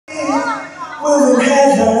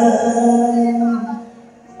heaven.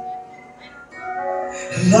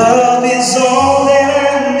 Love is all that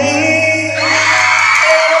I need,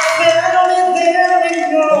 and I found it there in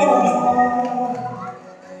your.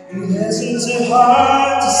 It isn't too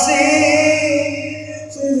hard to see.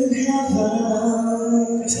 We're in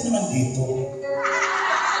heaven. Kasi naman dito.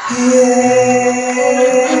 Yeah.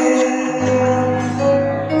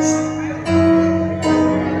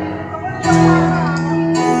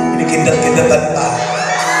 Pinikindat-kindatan pa.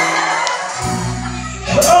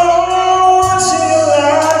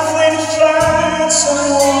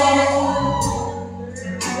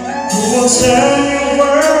 Turn your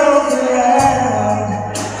world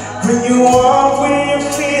around when you walk, when you're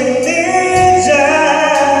feeling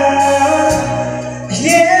down.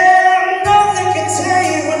 Yeah, nothing can tell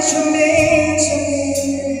you what you mean to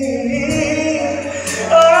me.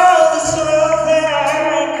 All this love that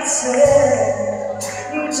I could say,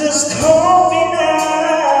 just hold me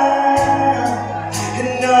now,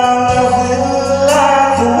 and our love will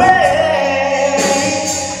light the way.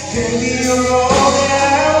 Baby, you're all that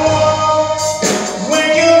I want.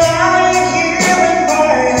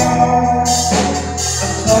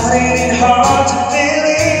 It's hard to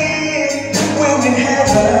believe we're in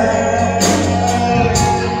heaven.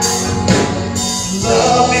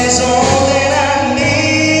 Love is all that I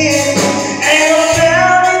need, and I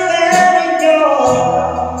found it there in your.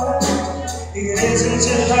 It isn't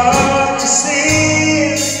too hard to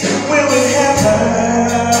see we're in heaven.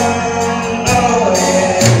 Oh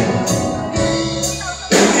yeah.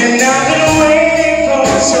 And I've been waiting for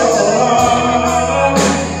so long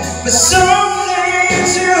for something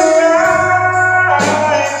to